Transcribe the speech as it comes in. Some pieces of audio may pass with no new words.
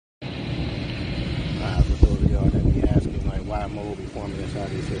why mold be forming inside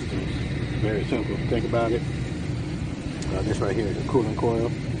these systems. Very simple. Think about it. This right here is a cooling coil.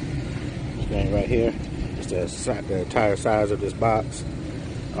 This thing right here. It's the entire size of this box.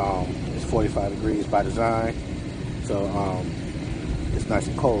 It's 45 degrees by design, so it's nice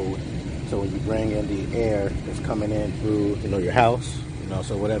and cold. So when you bring in the air that's coming in through, your house,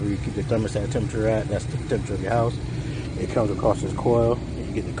 so whatever you keep the thermostat temperature at, that's the temperature of your house. It comes across this coil, and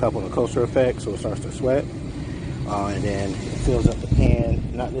you get the couple and coaster effect, so it starts to sweat, and then it fills up the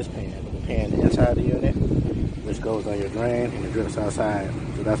pan, not this pan, but the pan inside the unit, which goes on your drain and it drips outside.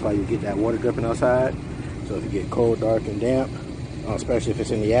 So that's why you get that water dripping outside. So if you get cold, dark, and damp, especially if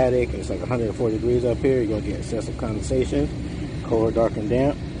it's in the attic and it's like 140 degrees up here, you're gonna get excessive condensation, cold, dark, and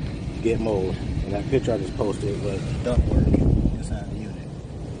damp, you get mold. And that picture I just posted was ductwork inside the unit.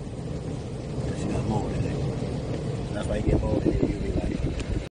 Because you got mold in it. So that's why you get mold in it.